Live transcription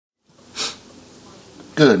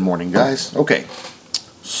Good morning, guys. Okay,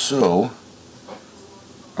 so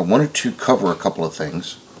I wanted to cover a couple of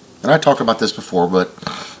things, and I talked about this before, but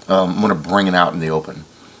I'm going to bring it out in the open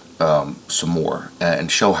some more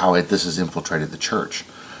and show how this has infiltrated the church.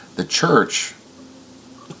 The church,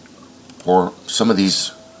 or some of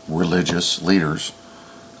these religious leaders,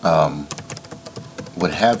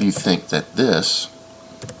 would have you think that this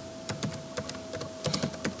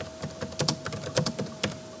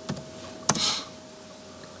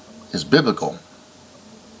is biblical.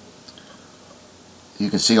 You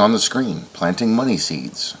can see on the screen, planting money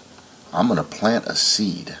seeds. I'm going to plant a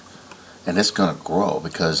seed and it's going to grow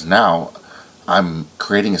because now I'm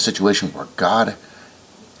creating a situation where God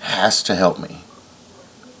has to help me.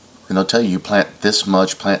 And they'll tell you, you plant this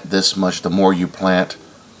much, the more you plant,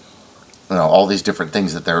 you know, all these different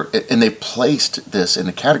things that and they've placed this in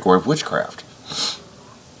the category of witchcraft.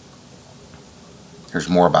 There's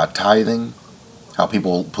more about tithing. How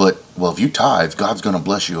people put, well, if you tithe, God's going to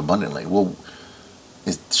bless you abundantly. Well,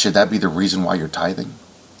 should that be the reason why you're tithing?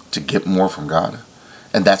 To get more from God?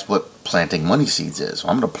 And that's what planting money seeds is.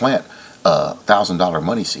 I'm going to plant a $1,000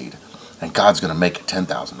 money seed, and God's going to make it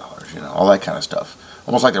 $10,000. You know, all that kind of stuff.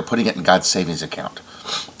 Almost like they're putting it in God's savings account.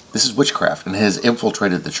 This is witchcraft, and it has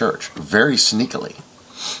infiltrated the church very sneakily.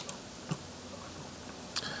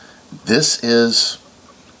 This is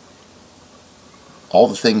all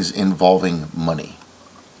the things involving money.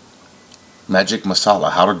 Magic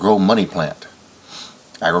masala, how to grow money plant.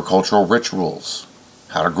 Agricultural rituals,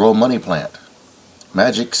 how to grow money plant.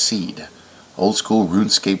 Magic seed, old school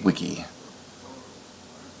RuneScape wiki.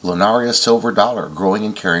 Lunaria silver dollar, growing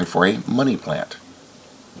and caring for a money plant.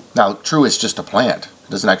 Now, true, it's just a plant. It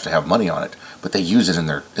doesn't actually have money on it, but they use it in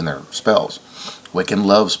their spells. Wiccan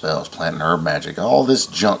love spells, plant and herb magic, all this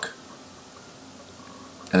junk.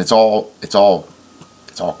 And it's all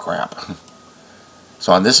crap.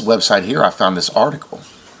 So on this website here, I found this article.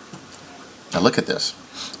 Now look at this.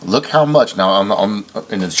 Look how much. Now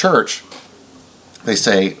in the church, they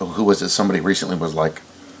say, who was it? Somebody recently was like,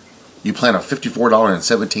 you plant a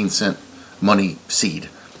 $54.17 money seed.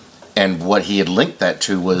 And what he had linked that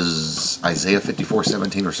to was Isaiah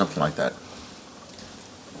 54:17 or something like that.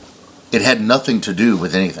 It had nothing to do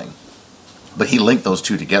with anything. But he linked those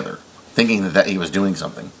two together, thinking that he was doing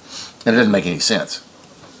something. And it doesn't make any sense.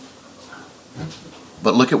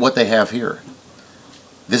 But look at what they have here.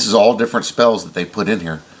 This is all different spells that they put in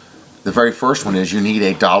here. The very first one is you need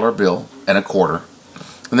a dollar bill and a quarter.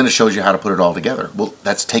 And then it shows you how to put it all together. Well,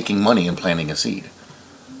 that's taking money and planting a seed.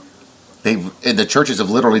 The churches have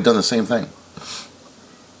literally done the same thing.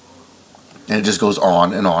 And it just goes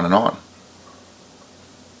on and on and on.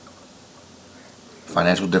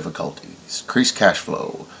 Financial difficulties, increased cash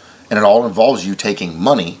flow. And it all involves you taking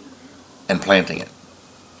money and planting it.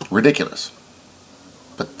 Ridiculous.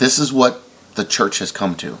 But this is what the church has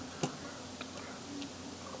come to.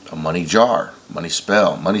 A money jar, money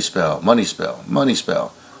spell, money spell, money spell, money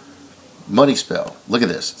spell, money spell. Look at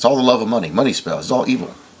this. It's all the love of money. Money spell. It's all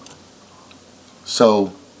evil.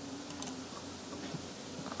 So,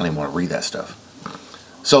 I don't even want to read that stuff.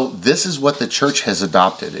 So this is what the church has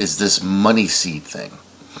adopted, is this money seed thing.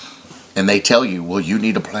 And they tell you, well, you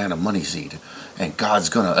need to plant a money seed. And God's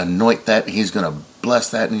going to anoint that. He's going to bless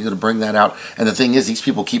that. And He's going to bring that out. And the thing is, these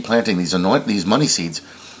people keep planting these money seeds,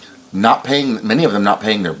 many of them not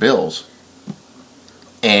paying their bills,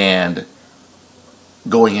 and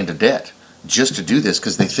going into debt just to do this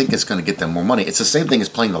because they think it's going to get them more money. It's the same thing as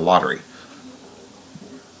playing the lottery.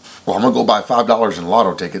 Well, I'm going to go buy $5 in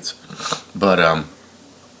lotto tickets, but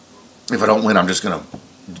if I don't win, I'm just going to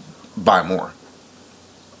buy more.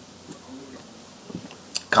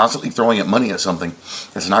 Constantly throwing at money at something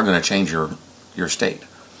that's not going to change your state.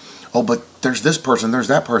 Oh, but there's this person, there's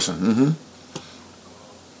that person.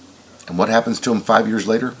 And what happens to them 5 years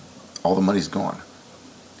later? All the money's gone.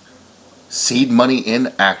 Seed money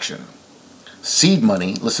in action. Seed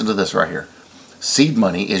money, listen to this right here. Seed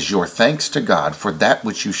money is your thanks to God for that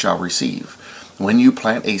which you shall receive. When you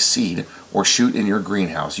plant a seed or shoot in your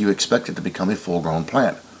greenhouse, you expect it to become a full-grown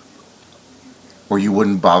plant, or you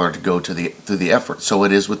wouldn't bother to go through the effort. So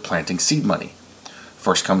it is with planting seed money.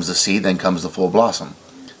 First comes the seed, then comes the full blossom.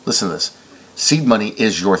 Listen to this. Seed money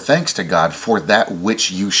is your thanks to God for that which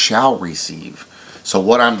you shall receive. So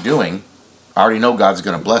what I'm doing, I already know God's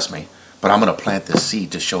going to bless me, but I'm going to plant this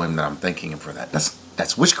seed to show Him that I'm thanking Him for that.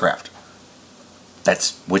 That's witchcraft.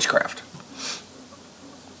 That's witchcraft.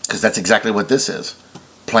 Because that's exactly what this is.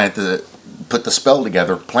 Put the spell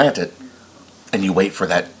together, plant it, and you wait for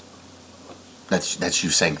that. That's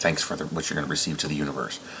you saying thanks for what you're going to receive to the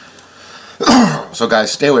universe. So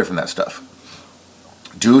guys, stay away from that stuff.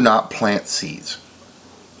 Do not plant seeds.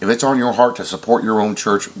 If it's on your heart to support your own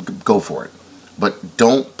church, go for it. But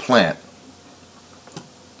don't plant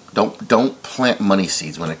money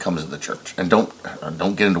seeds when it comes to the church. And don't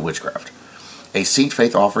get into witchcraft. A seed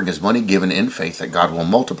faith offering is money given in faith that God will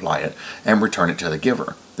multiply it and return it to the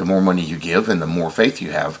giver. The more money you give and the more faith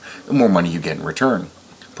you have, the more money you get in return.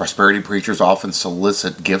 Prosperity preachers often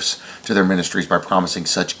solicit gifts to their ministries by promising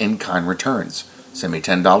such in-kind returns. Send me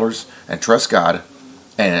 $10 and trust God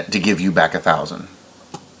and to give you back 1,000.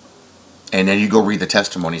 And then you go read the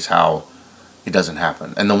testimonies how it doesn't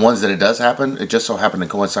happen. And the ones that it does happen, it just so happened to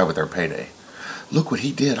coincide with their payday. Look what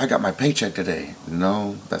he did. I got my paycheck today.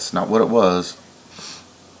 No, that's not what it was.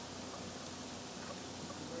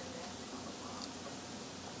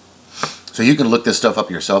 So you can look this stuff up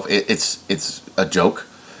yourself. It's a joke,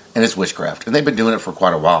 and it's witchcraft. And they've been doing it for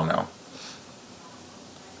quite a while now.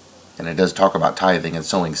 And it does talk about tithing and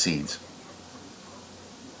sowing seeds.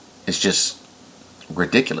 It's just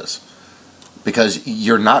ridiculous. Because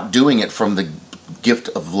you're not doing it from the gift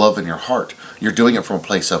of love in your heart. You're doing it from a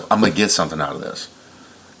place of, I'm going to get something out of this.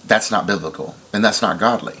 That's not biblical. And that's not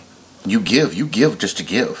godly. You give just to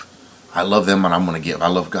give. I love them and I'm going to give. I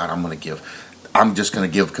love God, I'm going to give. I'm just going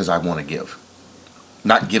to give because I want to give.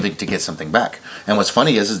 Not giving to get something back. And what's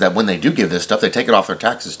funny is that when they do give this stuff, they take it off their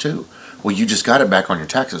taxes too. Well, you just got it back on your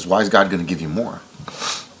taxes. Why is God going to give you more?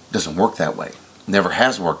 It doesn't work that way. Never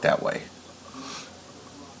has worked that way.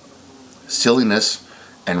 Silliness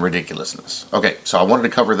and ridiculousness. Okay, so I wanted to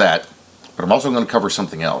cover that, but I'm also going to cover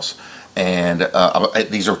something else. And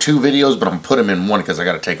these are two videos, but I'm going to put them in one because I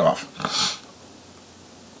got to take off.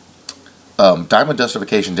 Diamond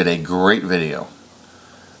Justification did a great video.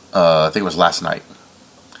 I think it was last night,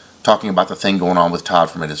 talking about the thing going on with Todd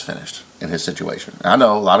from It Is Finished in his situation. And I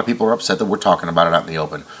know a lot of people are upset that we're talking about it out in the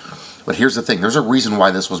open, but here's the thing: there's a reason why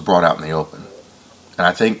this was brought out in the open, and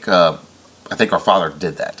I think our Father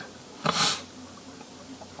did that.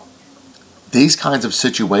 These kinds of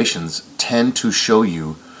situations tend to show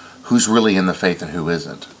you who's really in the faith and who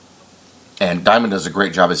isn't. And Diamond does a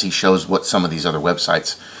great job as he shows what some of these other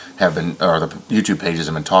websites have been, or the YouTube pages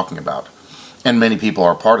have been talking about. And many people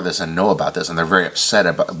are part of this and know about this, and they're very upset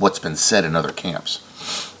about what's been said in other camps.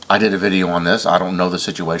 I did a video on this. I don't know the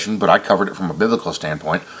situation, but I covered it from a biblical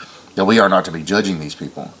standpoint, that we are not to be judging these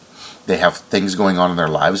people. They have things going on in their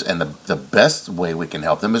lives, and the best way we can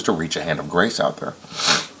help them is to reach a hand of grace out there.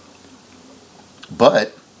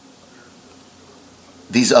 But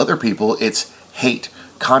these other people, it's hate,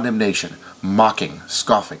 condemnation, mocking,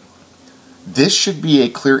 scoffing. This should be a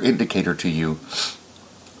clear indicator to you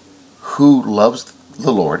who loves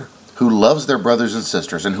the Lord, who loves their brothers and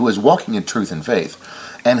sisters, and who is walking in truth and faith,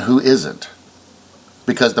 and who isn't.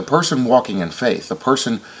 Because the person walking in faith, the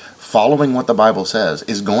person following what the Bible says,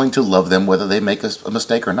 is going to love them whether they make a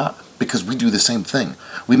mistake or not. Because we do the same thing.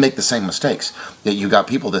 We make the same mistakes. Yet you got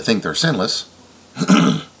people that think they're sinless,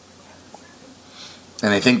 and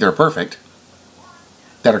they think they're perfect,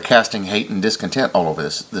 that are casting hate and discontent all over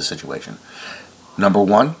this situation. Number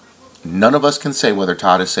one, none of us can say whether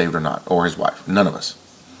Todd is saved or not, or his wife. None of us.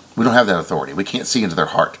 We don't have that authority. We can't see into their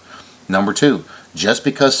heart. Number two, just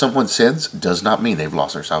because someone sins does not mean they've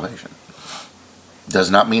lost their salvation.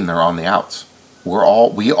 Does not mean they're on the outs.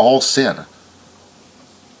 We all sin.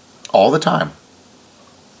 All the time.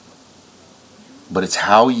 But it's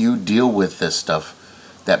how you deal with this stuff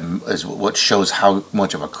that is what shows how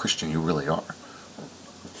much of a Christian you really are.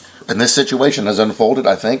 And this situation has unfolded,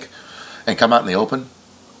 I think, and come out in the open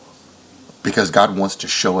because God wants to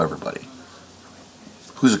show everybody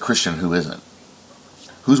who's a Christian and who isn't.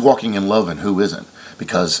 Who's walking in love and who isn't.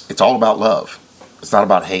 Because it's all about love. It's not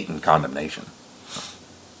about hate and condemnation.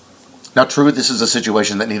 Now, true, this is a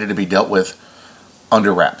situation that needed to be dealt with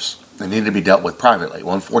under wraps. It needed to be dealt with privately.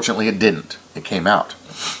 Well, unfortunately, it didn't. It came out.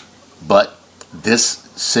 But this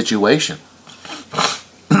situation,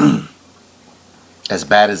 as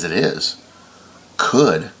bad as it is,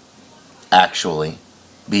 could actually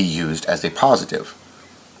be used as a positive.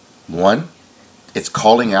 One, it's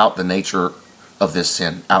calling out the nature of this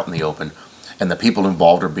sin out in the open, and the people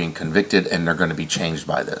involved are being convicted and they're going to be changed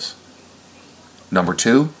by this. Number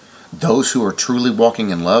two, those who are truly walking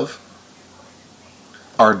in love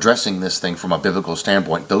are addressing this thing from a biblical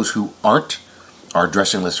standpoint. Those who aren't are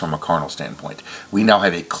addressing this from a carnal standpoint. We now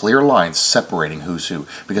have a clear line separating who's who.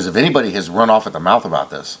 Because if anybody has run off at the mouth about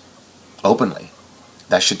this openly,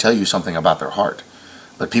 that should tell you something about their heart.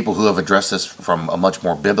 But people who have addressed this from a much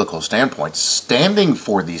more biblical standpoint, standing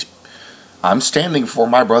for these, I'm standing for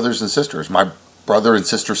my brothers and sisters, my brother and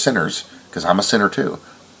sister sinners, because I'm a sinner too.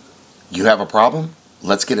 You have a problem?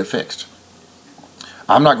 Let's get it fixed.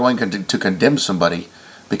 I'm not going to condemn somebody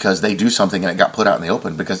because they do something and it got put out in the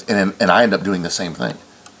open, and I end up doing the same thing.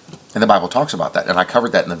 And the Bible talks about that, and I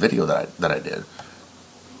covered that in the video that I did.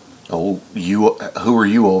 Oh, who are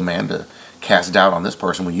you, old man, to cast doubt on this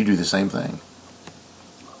person when you do the same thing?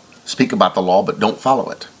 Speak about the law, but don't follow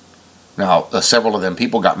it. Now, several of them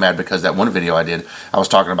people got mad because that one video I did, I was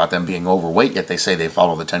talking about them being overweight, yet they say they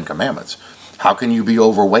follow the 10 Commandments. How can you be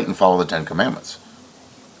overweight and follow the 10 Commandments?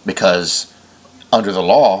 Because under the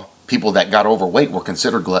law, people that got overweight were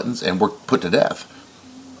considered gluttons and were put to death.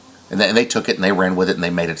 And they took it and they ran with it and they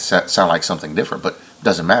made it sound like something different, but it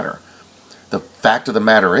doesn't matter. The fact of the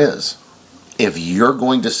matter is, if you're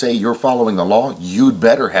going to say you're following the law, you'd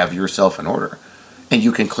better have yourself in order. And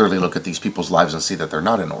you can clearly look at these people's lives and see that they're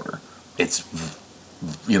not in order. It's,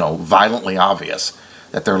 violently obvious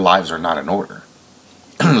that their lives are not in order.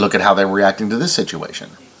 Look at how they're reacting to this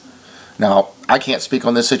situation. Now, I can't speak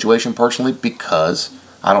on this situation personally because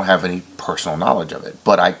I don't have any personal knowledge of it.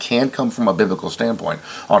 But I can come from a biblical standpoint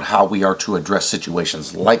on how we are to address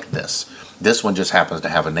situations like this. This one just happens to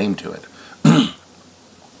have a name to it.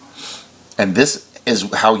 And this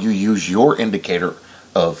is how you use your indicator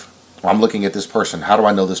of, I'm looking at this person. How do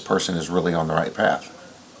I know this person is really on the right path?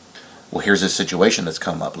 Well, here's a situation that's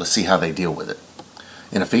come up. Let's see how they deal with it.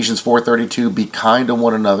 In Ephesians 4:32, be kind to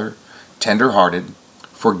one another, tender-hearted,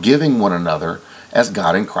 forgiving one another as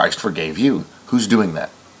God in Christ forgave you. Who's doing that?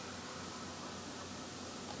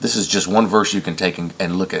 This is just one verse you can take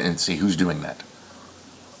and look at and see who's doing that.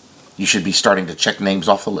 You should be starting to check names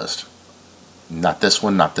off the list. Not this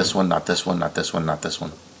one, not this one, not this one, not this one, not this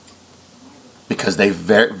one. Because they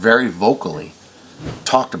very, very vocally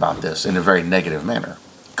talked about this in a very negative manner,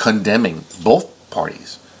 condemning both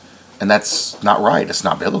parties. And that's not right. It's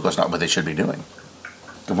not biblical. It's not what they should be doing.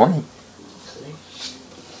 Good morning.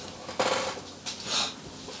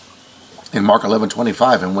 In Mark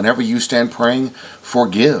 11:25, and whenever you stand praying,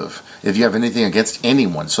 forgive if you have anything against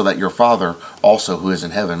anyone, so that your Father also who is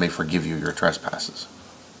in heaven may forgive you your trespasses.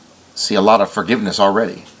 See, a lot of forgiveness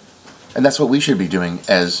already. And that's what we should be doing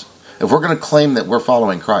if we're going to claim that we're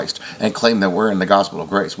following Christ and claim that we're in the gospel of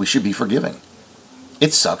grace, we should be forgiving.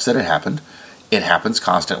 It sucks that it happened. It happens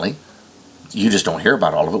constantly. You just don't hear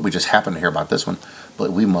about all of it. We just happen to hear about this one.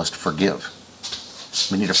 But we must forgive.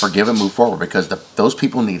 We need to forgive and move forward because those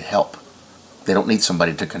people need help. They don't need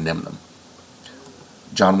somebody to condemn them.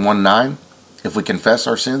 John 1:9, if we confess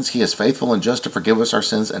our sins, he is faithful and just to forgive us our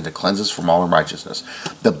sins and to cleanse us from all unrighteousness.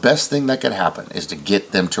 The best thing that could happen is to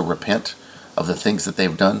get them to repent of the things that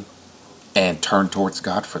they've done and turn towards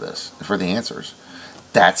God for this, for the answers.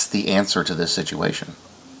 That's the answer to this situation.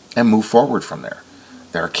 And move forward from there.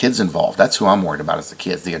 There are kids involved. That's who I'm worried about, is the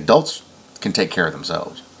kids. The adults can take care of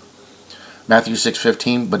themselves. Matthew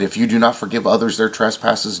 6:15, but if you do not forgive others their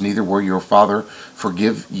trespasses, neither will your Father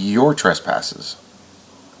forgive your trespasses.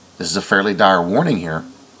 This is a fairly dire warning here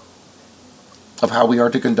of how we are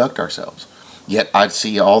to conduct ourselves. Yet I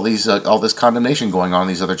see all this condemnation going on in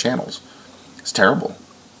these other channels. It's terrible.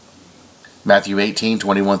 Matthew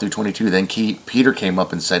 18:21-22, then Peter came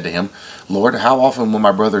up and said to him, Lord, how often will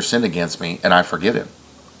my brother sin against me, and I forgive him?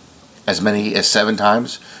 As many as 7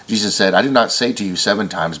 times? Jesus said, I do not say to you 7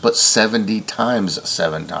 times, but 70 times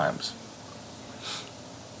 7 times.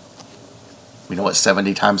 We know what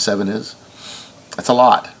 70 times 7 is? That's a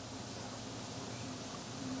lot.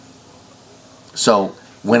 So,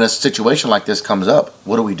 when a situation like this comes up,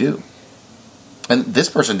 what do? And this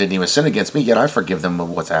person didn't even sin against me, yet I forgive them of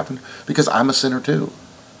what's happened, because I'm a sinner too.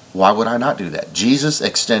 Why would I not do that? Jesus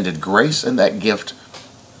extended grace and that gift.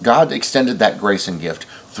 God extended that grace and gift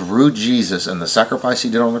through Jesus and the sacrifice he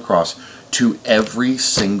did on the cross to every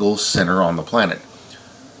single sinner on the planet.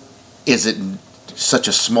 Is it such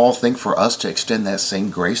a small thing for us to extend that same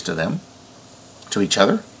grace to them, to each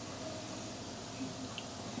other?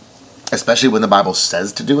 Especially when the Bible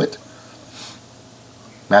says to do it.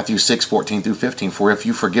 Matthew 6:14-15, for if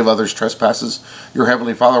you forgive others' trespasses, your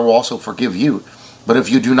heavenly Father will also forgive you. But if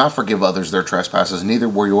you do not forgive others their trespasses, neither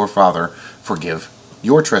will your Father forgive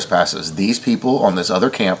your trespasses. These people on this other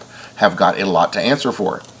camp have got a lot to answer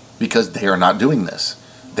for because they are not doing this.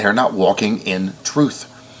 They are not walking in truth.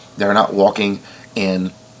 They're not walking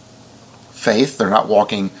in faith. They're not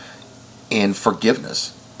walking in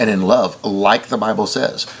forgiveness and in love like the Bible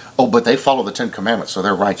says. Oh, but they follow the 10 Commandments, so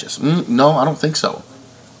they're righteous. No, I don't think so.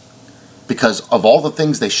 Because of all the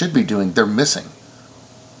things they should be doing, they're missing.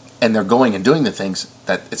 And they're going and doing the things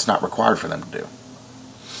that it's not required for them to do.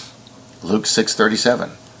 Luke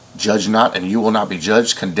 6:37, judge not and you will not be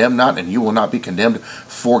judged, condemn not and you will not be condemned,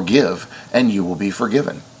 forgive and you will be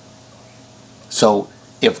forgiven. So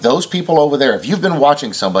if those people over there, if you've been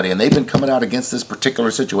watching somebody and they've been coming out against this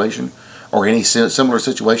particular situation, or any similar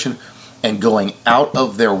situation and going out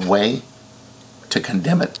of their way to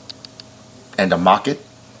condemn it and to mock it,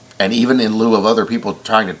 and even in lieu of other people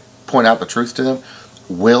trying to point out the truth to them,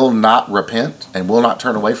 will not repent and will not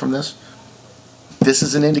turn away from this, this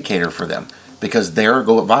is an indicator for them, because they're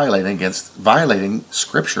violating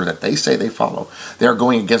Scripture that they say they follow. They're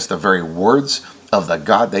going against the very words of the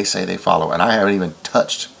God they say they follow. And I haven't even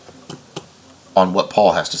touched on what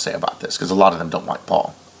Paul has to say about this, because a lot of them don't like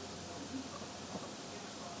Paul.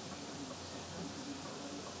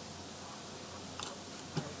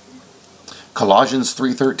 Colossians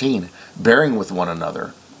 3:13, bearing with one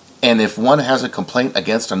another, and if one has a complaint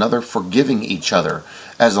against another, forgiving each other,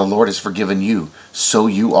 as the Lord has forgiven you, so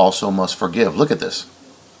you also must forgive. Look at this.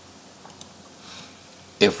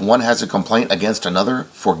 If one has a complaint against another,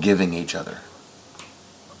 forgiving each other.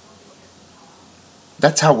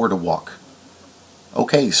 That's how we're to walk.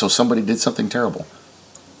 Okay, so somebody did something terrible.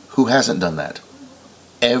 Who hasn't done that?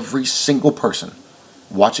 Every single person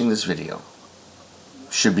watching this video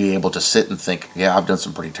should be able to sit and think, yeah, I've done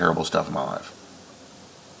some pretty terrible stuff in my life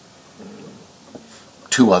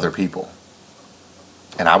to other people,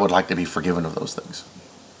 and I would like to be forgiven of those things.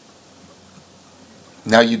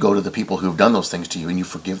 Now you go to the people who have done those things to you and you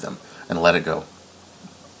forgive them and let it go.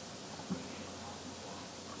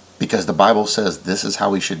 Because the Bible says this is how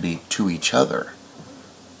we should be to each other.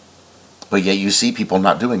 But yet you see people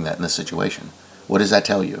not doing that in this situation. What does that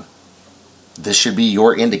tell you? This should be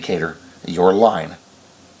your indicator, your line.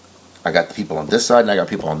 I got the people on this side and I got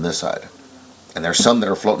people on this side. And there's some that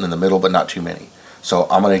are floating in the middle, but not too many. So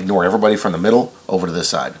I'm going to ignore everybody from the middle over to this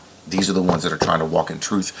side. These are the ones that are trying to walk in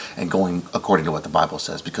truth and going according to what the Bible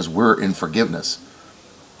says, because we're in forgiveness.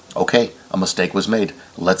 Okay, a mistake was made.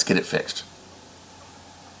 Let's get it fixed.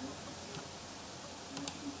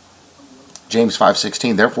 James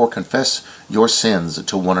 5:16, therefore confess your sins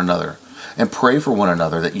to one another and pray for one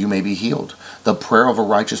another that you may be healed. The prayer of a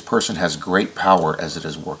righteous person has great power as it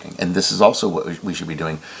is working. And this is also what we should be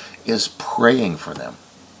doing, is praying for them.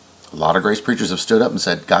 A lot of grace preachers have stood up and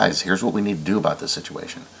said, guys, here's what we need to do about this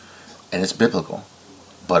situation. And it's biblical.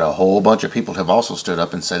 But a whole bunch of people have also stood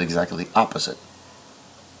up and said exactly the opposite.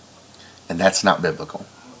 And that's not biblical.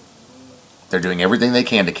 They're doing everything they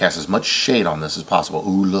can to cast as much shade on this as possible.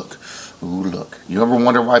 Ooh, look. Ooh, look. You ever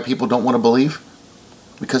wonder why people don't want to believe?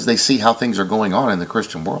 Because they see how things are going on in the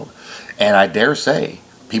Christian world. And I dare say,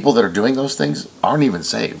 people that are doing those things aren't even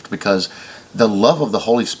saved, because the love of the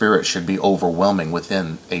Holy Spirit should be overwhelming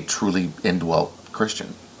within a truly indwelt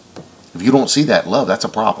Christian. If you don't see that love, that's a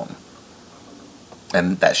problem.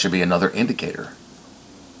 And that should be another indicator.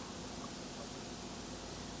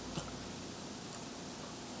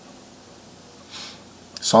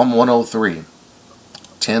 Psalm 103,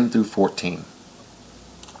 10 through 14.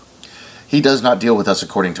 He does not deal with us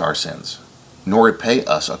according to our sins, nor repay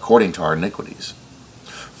us according to our iniquities.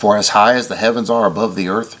 For as high as the heavens are above the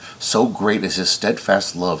earth, so great is his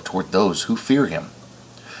steadfast love toward those who fear him.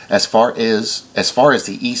 As far as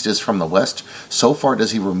the east is from the west, so far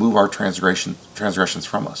does he remove our transgressions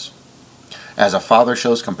from us. As a father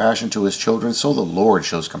shows compassion to his children, so the Lord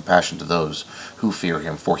shows compassion to those who fear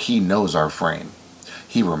him. For he knows our frame.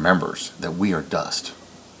 He remembers that we are dust.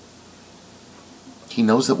 He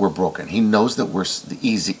knows that we're broken. He knows that we're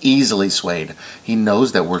easily swayed. He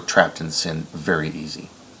knows that we're trapped in sin very easy.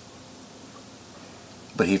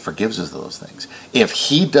 But he forgives us those things. If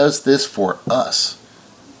he does this for us,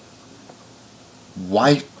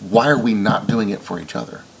 why are we not doing it for each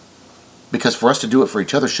other? Because for us to do it for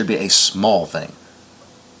each other should be a small thing.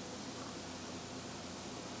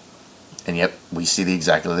 And yet we see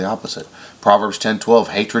exactly the opposite. Proverbs 10:12,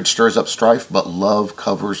 hatred stirs up strife, but love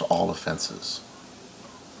covers all offenses.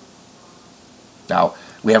 Now,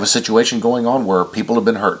 we have a situation going on where people have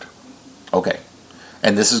been hurt. Okay.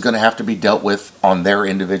 And this is going to have to be dealt with on their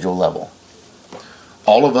individual level.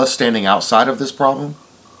 All of us standing outside of this problem,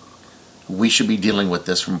 we should be dealing with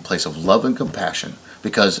this from a place of love and compassion,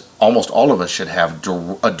 because almost all of us should have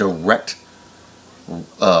a direct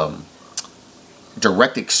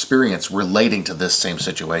experience relating to this same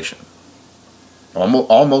situation.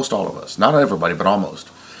 Almost all of us. Not everybody, but almost.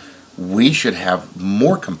 We should have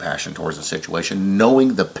more compassion towards the situation,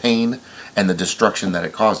 knowing the pain and the destruction that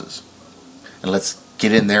it causes. And let's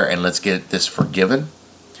get in there and let's get this forgiven.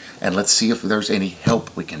 And let's see if there's any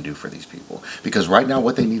help we can do for these people. Because right now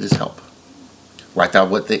what they need is help. Right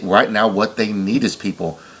now what they need is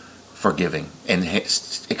people forgiving and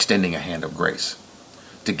extending a hand of grace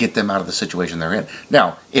to get them out of the situation they're in.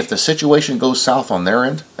 Now, if the situation goes south on their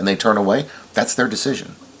end and they turn away, that's their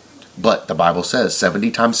decision. But the Bible says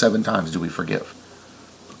 70 times 7 times do we forgive.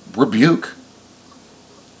 Rebuke.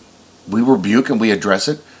 We rebuke and we address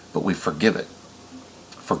it, but we forgive it.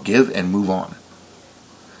 Forgive and move on.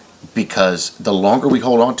 Because the longer we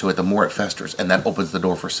hold on to it, the more it festers. And that opens the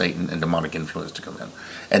door for Satan and demonic influence to come in.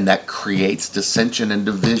 And that creates dissension and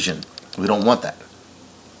division. We don't want that.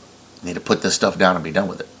 We need to put this stuff down and be done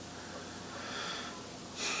with it.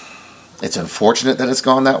 It's unfortunate that it's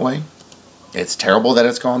gone that way. It's terrible that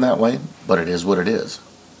it's gone that way. But it is what it is.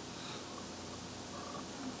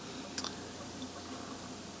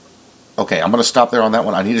 Okay, I'm going to stop there on that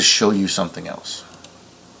one. I need to show you something else.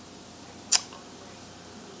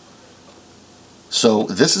 So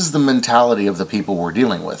this is the mentality of the people we're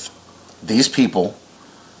dealing with. These people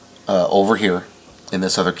over here in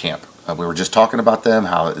this other camp. We were just talking about them,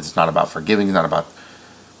 how it's not about forgiving, it's not about...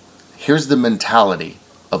 Here's the mentality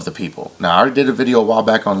of the people. Now, I already did a video a while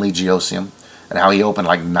back on Legiosium and how he opened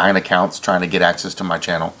like 9 accounts trying to get access to my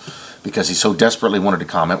channel because he so desperately wanted to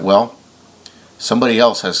comment. Well, somebody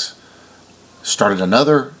else has started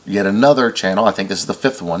yet another channel. I think this is the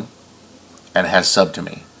 5th one, and has subbed to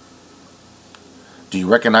me. Do you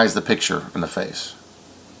recognize the picture in the face?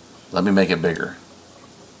 Let me make it bigger.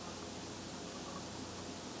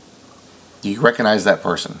 Do you recognize that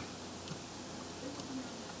person?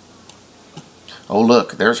 Oh,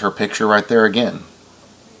 look, there's her picture right there again.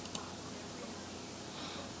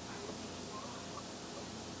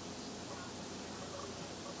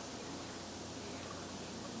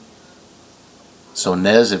 So,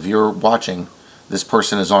 Nez, if you're watching, this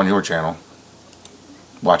person is on your channel,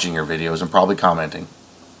 watching your videos and probably commenting.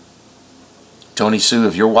 Tony Sue,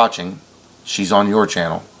 if you're watching, she's on your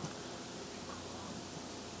channel.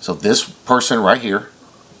 So this person right here,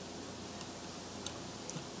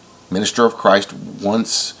 Minister of Christ, one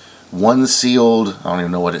sealed, I don't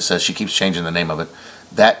even know what it says, she keeps changing the name of it.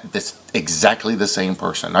 That's exactly the same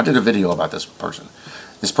person. I did a video about this person.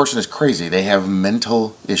 This person is crazy. They have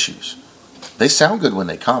mental issues. They sound good when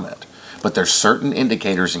they comment, but there's certain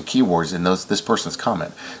indicators and keywords in this person's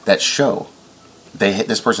comment that show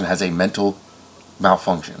this person has a mental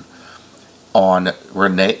malfunction. On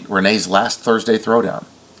Renee's last Thursday Throwdown,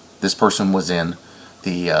 this person was in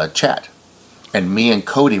the chat, and me and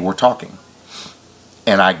Cody were talking,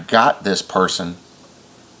 and I got this person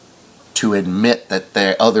to admit that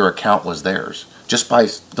their other account was theirs just by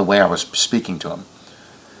the way I was speaking to him.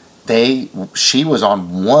 She was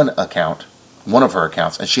on one account, one of her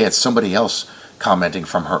accounts, and she had somebody else commenting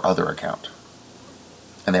from her other account,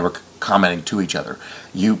 and they were commenting to each other.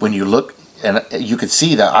 When you look, and you could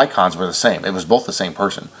see the icons were the same. It was both the same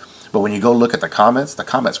person. But when you go look at the comments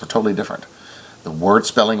were totally different. The word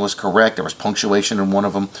spelling was correct. There was punctuation in one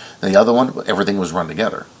of them. The other one, everything was run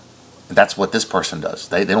together. And that's what this person does.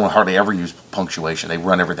 They don't hardly ever use punctuation. They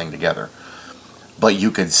run everything together. But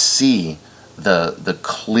you could see the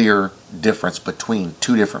clear difference between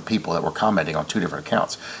 2 different people that were commenting on 2 different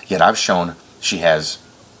accounts. Yet I've shown she had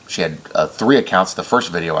 3 accounts the first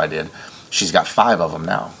video I did. She's got 5 of them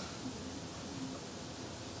now.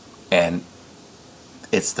 And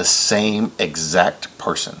it's the same exact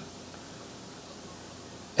person.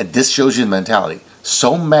 And this shows you the mentality.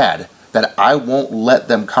 So mad that I won't let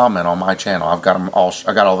them comment on my channel. I got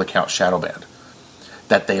all the accounts shadow banned.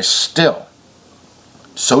 That they're still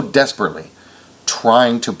so desperately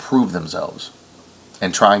trying to prove themselves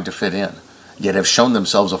and trying to fit in, yet have shown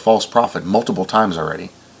themselves a false prophet multiple times already,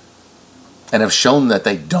 and have shown that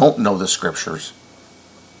they don't know the scriptures,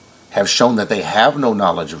 have shown that they have no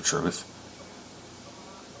knowledge of truth.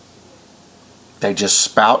 They just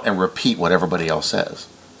spout and repeat what everybody else says.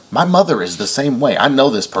 My mother is the same way. I know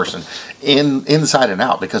this person inside and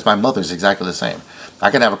out because my mother's exactly the same. I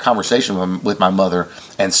can have a conversation with my mother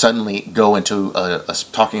and suddenly go into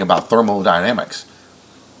talking about thermodynamics,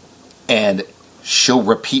 and she'll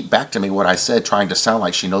repeat back to me what I said, trying to sound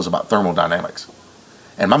like she knows about thermodynamics.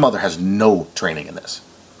 And my mother has no training in this.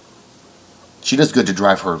 She does good to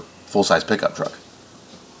drive her full-size pickup truck.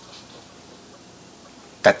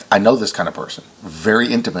 I know this kind of person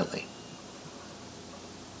very intimately.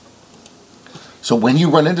 So when you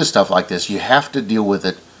run into stuff like this, you have to deal with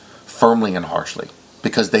it firmly and harshly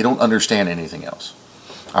because they don't understand anything else.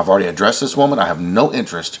 I've already addressed this woman. I have no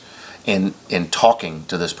interest in talking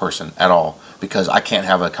to this person at all because I can't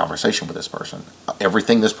have a conversation with this person.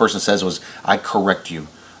 Everything this person says was, I correct you,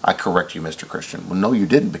 Mr. Christian. Well, no, you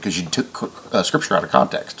didn't, because you took scripture out of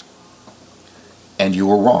context. And you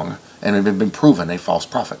were wrong, and it had been proven a false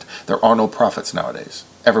prophet. There are no prophets nowadays.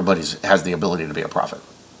 Everybody has the ability to be a prophet.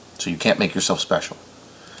 So you can't make yourself special.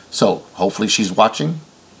 So hopefully she's watching.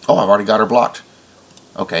 Oh, I've already got her blocked.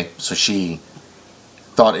 Okay, so she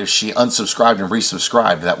thought if she unsubscribed and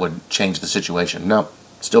resubscribed, that would change the situation. No,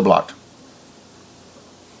 still blocked.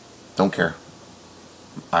 Don't care.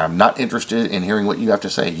 I'm not interested in hearing what you have to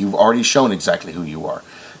say. You've already shown exactly who you are.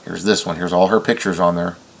 Here's this one. Here's all her pictures on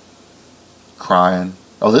there. Crying.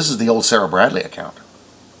 Oh, this is the old Sarah Bradley account.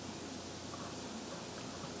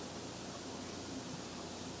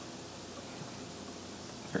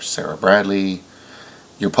 Here's Sarah Bradley.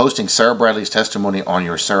 You're posting Sarah Bradley's testimony on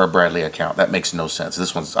your Sarah Bradley account. That makes no sense.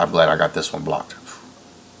 This one's, I'm glad I got this one blocked.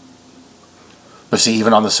 But see,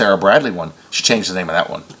 even on the Sarah Bradley one, she changed the name of that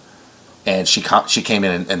one. And she came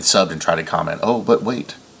in and subbed and tried to comment. Oh, but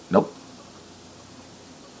wait. Nope.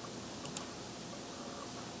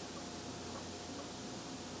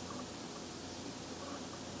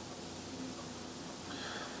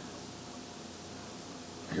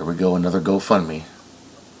 Here we go, another GoFundMe.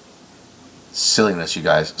 Silliness, you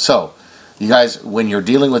guys. So, you guys, when you're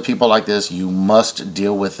dealing with people like this, you must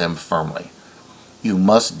deal with them firmly. You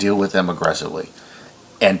must deal with them aggressively.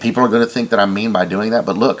 And people are going to think that I'm mean by doing that.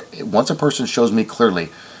 But look, once a person shows me clearly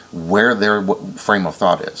where their frame of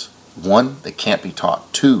thought is. 1, they can't be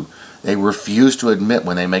taught. 2, they refuse to admit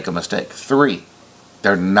when they make a mistake. 3,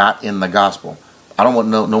 they're not in the gospel. I don't want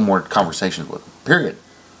no more conversations with them. Period.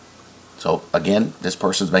 So, again, this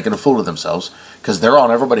person's making a fool of themselves because they're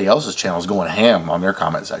on everybody else's channels going ham on their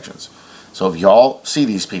comment sections. So if y'all see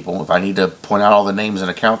these people, if I need to point out all the names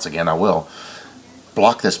and accounts again, I will.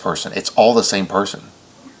 Block this person. It's all the same person.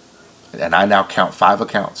 And I now count 5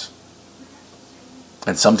 accounts.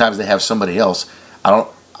 And sometimes they have somebody else. I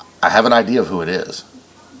have an idea of who it is,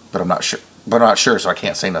 but I'm not sure, so I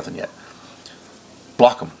can't say nothing yet.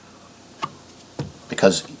 Block them.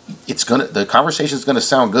 Because the conversation is gonna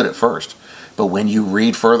sound good at first, but when you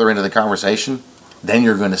read further into the conversation, then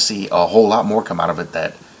you're going to see a whole lot more come out of it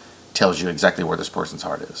that tells you exactly where this person's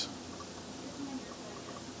heart is.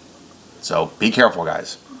 So be careful,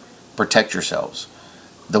 guys. Protect yourselves.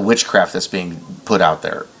 The witchcraft that's being put out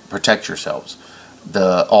there, protect yourselves.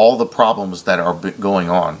 All the problems that are going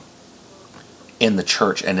on in the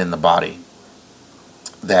church and in the body,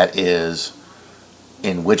 that is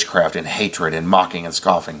in witchcraft, in hatred, in mocking and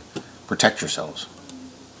scoffing, protect yourselves.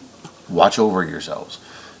 Watch over yourselves.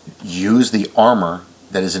 Use the armor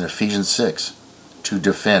that is in Ephesians 6 to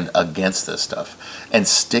defend against this stuff. And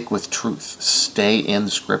stick with truth. Stay in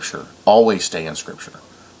Scripture. Always stay in Scripture.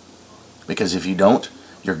 Because if you don't,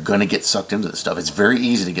 you're going to get sucked into this stuff. It's very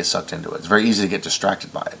easy to get sucked into it. It's very easy to get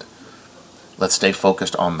distracted by it. Let's stay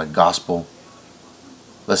focused on the gospel.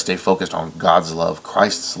 Let's stay focused on God's love,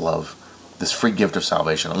 Christ's love, this free gift of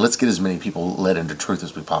salvation. And let's get as many people led into truth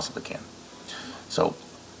as we possibly can. So,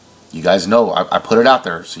 you guys know, I put it out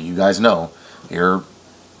there so you guys know. Here,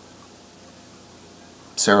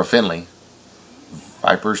 Sarah Finley,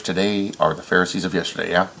 vipers today are the Pharisees of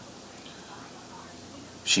yesterday, yeah?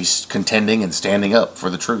 She's contending and standing up for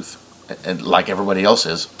the truth, and like everybody else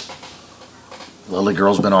is. Lily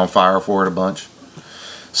Girl's been on fire for it a bunch.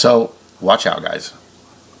 So, watch out, guys,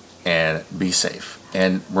 and be safe.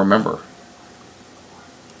 And remember,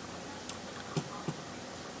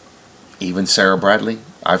 even Sarah Bradley,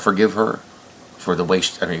 I forgive her for the way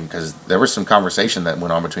because there was some conversation that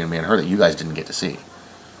went on between me and her that you guys didn't get to see.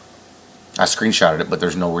 I screenshotted it, but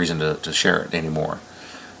there's no reason to share it anymore.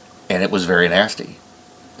 And it was very nasty.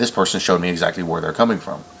 This person showed me exactly where they're coming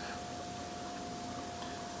from.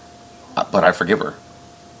 But I forgive her.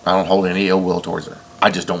 I don't hold any ill will towards her.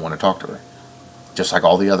 I just don't want to talk to her. Just like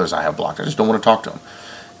all the others I have blocked. I just don't want to talk to them.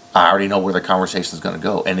 I already know where the conversation is going to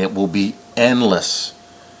go. And it will be endless.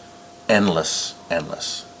 Endless.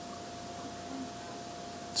 Endless.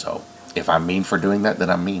 So, if I'm mean for doing that, then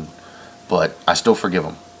I'm mean. But I still forgive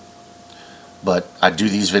them. But I do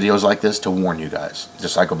these videos like this to warn you guys.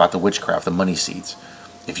 Just like about the witchcraft, the money seeds.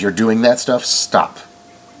 If you're doing that stuff, stop.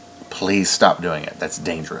 Please stop doing it. That's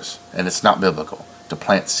dangerous. And it's not biblical to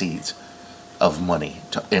plant seeds of money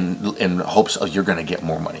in hopes of you're going to get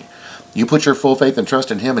more money. You put your full faith and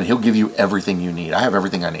trust in Him and He'll give you everything you need. I have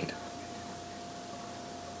everything I need.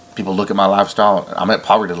 People look at my lifestyle. I'm at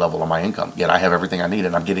poverty level on my income, yet I have everything I need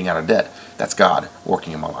and I'm getting out of debt. That's God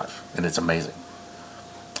working in my life, and it's amazing.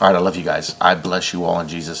 All right, I love you guys. I bless you all in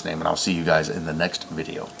Jesus' name, and I'll see you guys in the next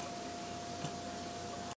video.